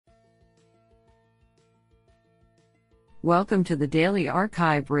Welcome to the Daily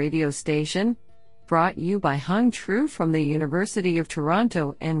Archive radio station, brought you by Hung Tru from the University of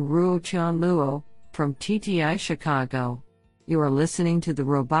Toronto and Ruo Chan Luo from TTI Chicago. You are listening to the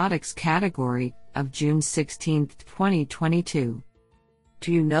robotics category of June 16, 2022.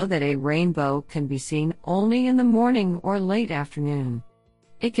 Do you know that a rainbow can be seen only in the morning or late afternoon?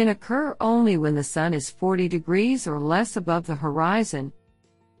 It can occur only when the sun is 40 degrees or less above the horizon.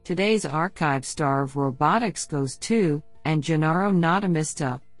 Today's archive star of robotics goes to Gennaro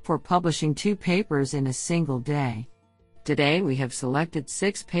Nattamista for publishing 2 papers in a single day. Today we have selected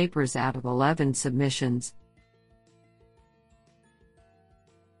 6 papers out of 11 submissions.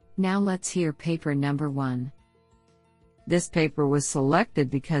 Now let's hear paper number 1. This paper was selected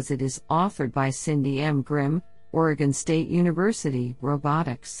because it is authored by Cindy M. Grimm, Oregon State University,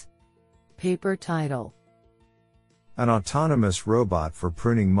 Robotics. Paper title: An autonomous robot for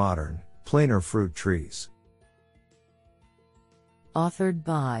pruning modern, planar fruit trees. Authored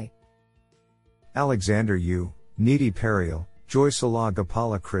by Alexander Yu, Nidhi Perial, Joysala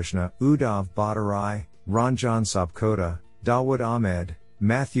Gopalakrishna, Uddhav Bhattarai, Ranjan Sapkota, Dawood Ahmed,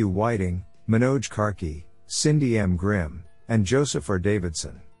 Matthew Whiting, Manoj Karki, Cindy M. Grimm, and Joseph R.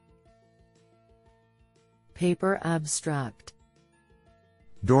 Davidson. Paper abstract: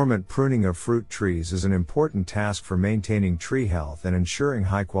 Dormant pruning of fruit trees is an important task for maintaining tree health and ensuring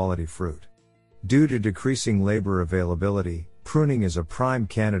high-quality fruit. Due to decreasing labor availability, pruning is a prime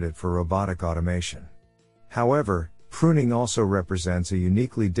candidate for robotic automation. However, pruning also represents a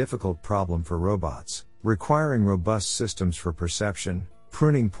uniquely difficult problem for robots, requiring robust systems for perception,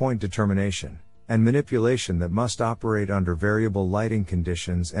 pruning point determination, and manipulation that must operate under variable lighting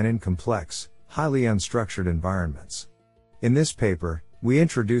conditions and in complex, highly unstructured environments. In this paper, we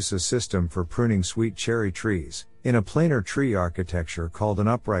introduce a system for pruning sweet cherry trees, in a planar tree architecture called an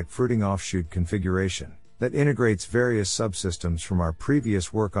upright fruiting offshoot configuration, that integrates various subsystems from our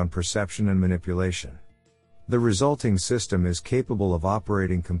previous work on perception and manipulation. The resulting system is capable of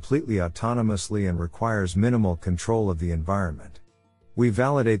operating completely autonomously and requires minimal control of the environment. We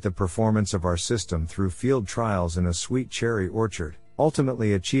validate the performance of our system through field trials in a sweet cherry orchard,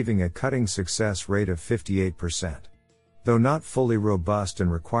 ultimately achieving a cutting success rate of 58%. Though not fully robust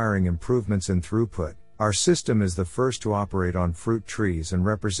and requiring improvements in throughput, our system is the first to operate on fruit trees and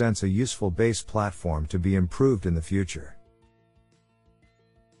represents a useful base platform to be improved in the future.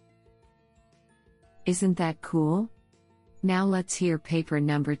 Isn't that cool? Now let's hear paper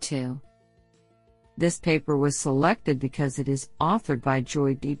number 2. This paper was selected because it is authored by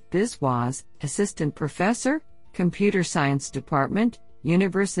Joydeep Biswas, Assistant Professor, Computer Science Department,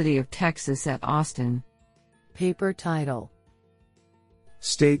 University of Texas at Austin. Paper title: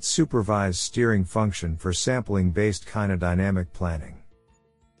 State Supervised Steering Function for Sampling-Based Kinodynamic Planning.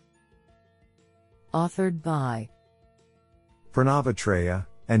 Authored by Pranav Atreya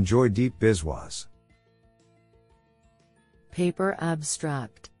and Joydeep Biswas. Paper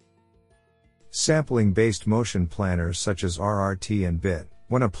abstract: Sampling-based motion planners such as RRT and BIT,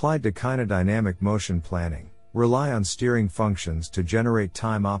 when applied to kinodynamic motion planning, rely on steering functions to generate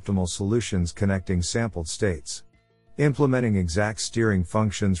time-optimal solutions connecting sampled states. Implementing exact steering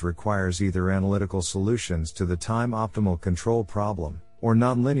functions requires either analytical solutions to the time-optimal control problem, or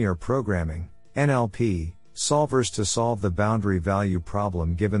nonlinear programming, NLP, solvers to solve the boundary value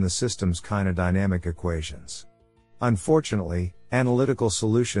problem given the system's kinodynamic equations. Unfortunately, analytical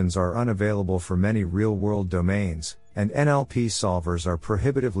solutions are unavailable for many real-world domains, and NLP solvers are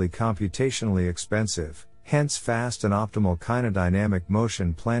prohibitively computationally expensive. Hence, fast and optimal kinodynamic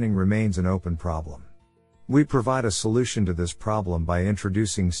motion planning remains an open problem. We provide a solution to this problem by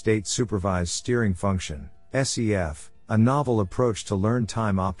introducing State Supervised Steering Function, SEF, a novel approach to learn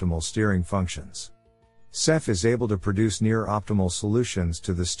time-optimal steering functions. SEF is able to produce near-optimal solutions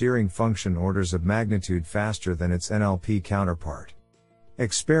to the steering function orders of magnitude faster than its NLP counterpart.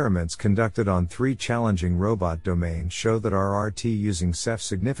 Experiments conducted on 3 challenging robot domains show that RRT using SEF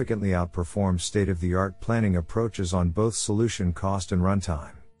significantly outperforms state-of-the-art planning approaches on both solution cost and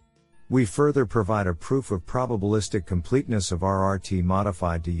runtime. We further provide a proof of probabilistic completeness of RRT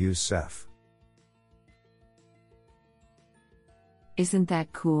modified to use SEF. Isn't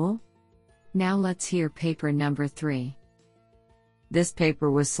that cool? Now let's hear paper number 3. This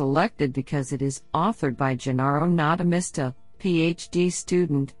paper was selected because it is authored by Gennaro Nattamista, PhD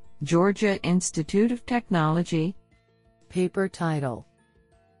student, Georgia Institute of Technology. Paper title: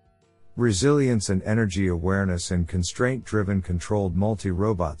 Resilience and Energy Awareness in Constraint-Driven Controlled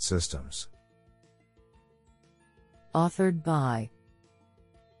Multi-Robot Systems. Authored by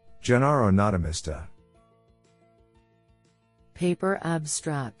Gennaro Nattamista. Paper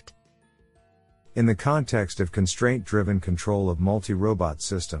abstract: In the context of constraint-driven control of multi-robot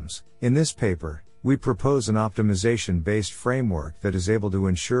systems, in this paper, we propose an optimization-based framework that is able to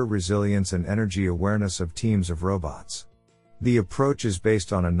ensure resilience and energy awareness of teams of robots. The approach is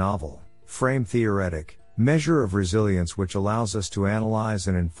based on a novel, frame-theoretic, measure of resilience which allows us to analyze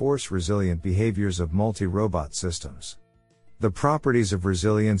and enforce resilient behaviors of multi-robot systems. The properties of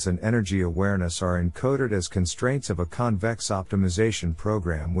resilience and energy awareness are encoded as constraints of a convex optimization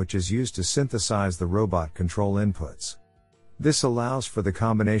program which is used to synthesize the robot control inputs. This allows for the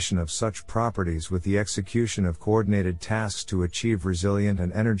combination of such properties with the execution of coordinated tasks to achieve resilient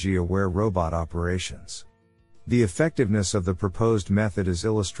and energy-aware robot operations. The effectiveness of the proposed method is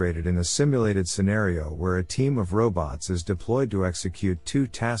illustrated in a simulated scenario where a team of robots is deployed to execute two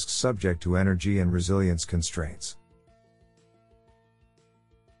tasks subject to energy and resilience constraints.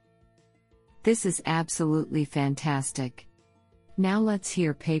 This is absolutely fantastic. Now let's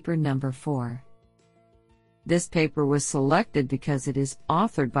hear paper number 4. This paper was selected because it is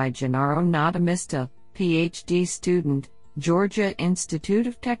authored by Gennaro Natamista, PhD student, Georgia Institute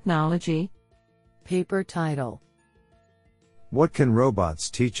of Technology. Paper title: What can robots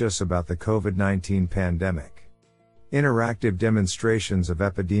teach us about the COVID-19 pandemic? Interactive demonstrations of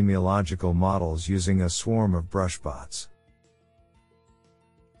epidemiological models using a swarm of brushbots.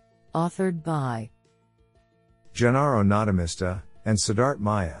 Authored by Gennaro Natamista and Siddharth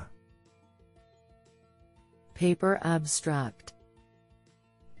Maya. Paper abstract: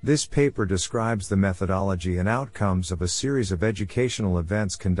 This paper describes the methodology and outcomes of a series of educational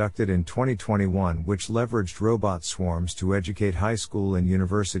events conducted in 2021 which leveraged robot swarms to educate high school and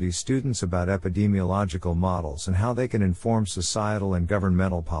university students about epidemiological models and how they can inform societal and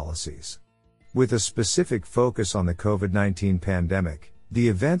governmental policies. With a specific focus on the COVID-19 pandemic, the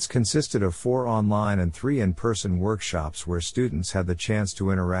events consisted of 4 online and 3 in-person workshops where students had the chance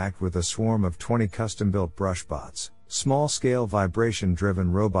to interact with a swarm of 20 custom-built brushbots, small-scale vibration-driven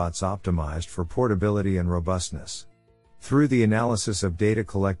robots optimized for portability and robustness. Through the analysis of data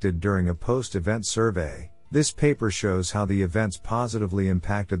collected during a post-event survey, this paper shows how the events positively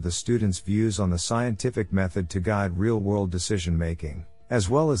impacted the students' views on the scientific method to guide real-world decision-making, as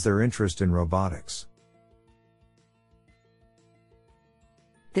well as their interest in robotics.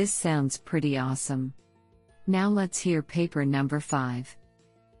 This sounds pretty awesome. Now let's hear paper number 5.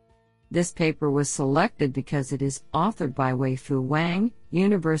 This paper was selected because it is authored by Wei-Fu Wang,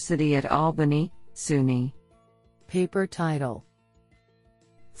 University at Albany, SUNY. Paper title: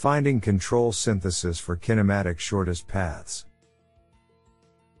 Finding control synthesis for kinematic shortest paths.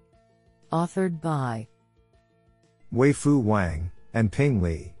 Authored by Wei-Fu Wang and Ping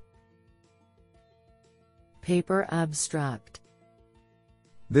Li. Paper abstract: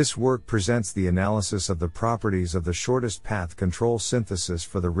 This work presents the analysis of the properties of the shortest path control synthesis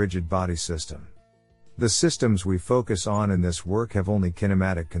for the rigid body system. The systems we focus on in this work have only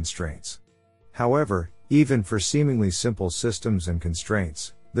kinematic constraints. However, even for seemingly simple systems and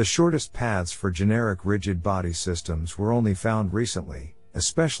constraints, the shortest paths for generic rigid body systems were only found recently,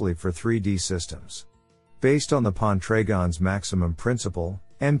 especially for 3D systems. Based on the Pendragon's maximum principle,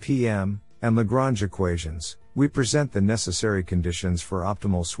 MPM, and Lagrange equations, we present the necessary conditions for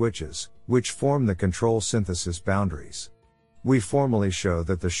optimal switches, which form the control synthesis boundaries. We formally show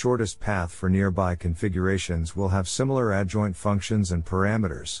that the shortest path for nearby configurations will have similar adjoint functions and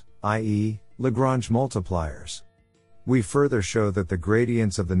parameters, i.e., Lagrange multipliers. We further show that the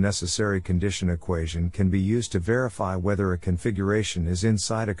gradients of the necessary condition equation can be used to verify whether a configuration is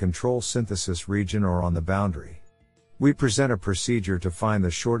inside a control synthesis region or on the boundary. We present a procedure to find the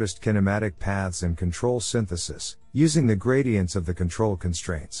shortest kinematic paths in control synthesis, using the gradients of the control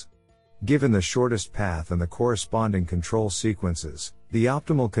constraints. Given the shortest path and the corresponding control sequences, the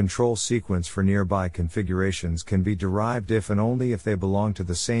optimal control sequence for nearby configurations can be derived if and only if they belong to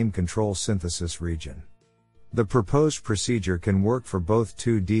the same control synthesis region. The proposed procedure can work for both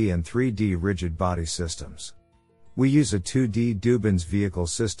 2D and 3D rigid body systems. We use a 2D Dubin's vehicle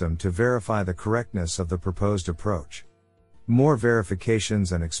system to verify the correctness of the proposed approach. More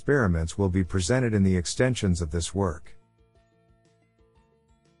verifications and experiments will be presented in the extensions of this work.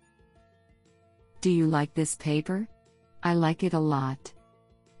 Do you like this paper? I like it a lot.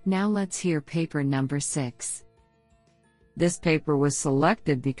 Now let's hear paper number 6. This paper was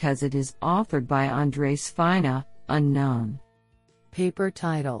selected because it is authored by Andres Fina, unknown. Paper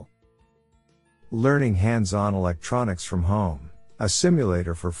title: Learning Hands-on Electronics from Home, a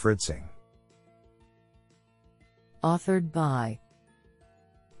simulator for fritzing. Authored by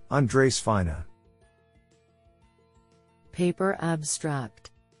Andres Fina. Paper abstract: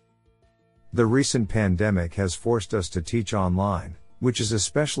 The recent pandemic has forced us to teach online, which is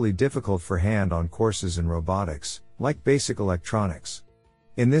especially difficult for hand-on courses in robotics, like basic electronics.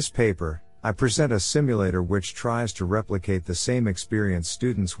 In this paper, I present a simulator which tries to replicate the same experience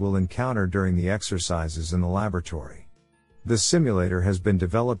students will encounter during the exercises in the laboratory. The simulator has been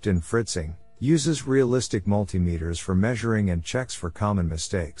developed in Fritzing, uses realistic multimeters for measuring and checks for common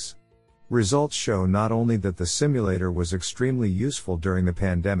mistakes. Results show not only that the simulator was extremely useful during the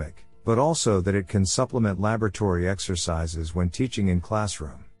pandemic, but also that it can supplement laboratory exercises when teaching in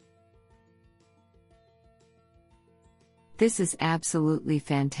classroom. This is absolutely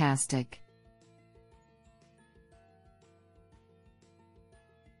fantastic.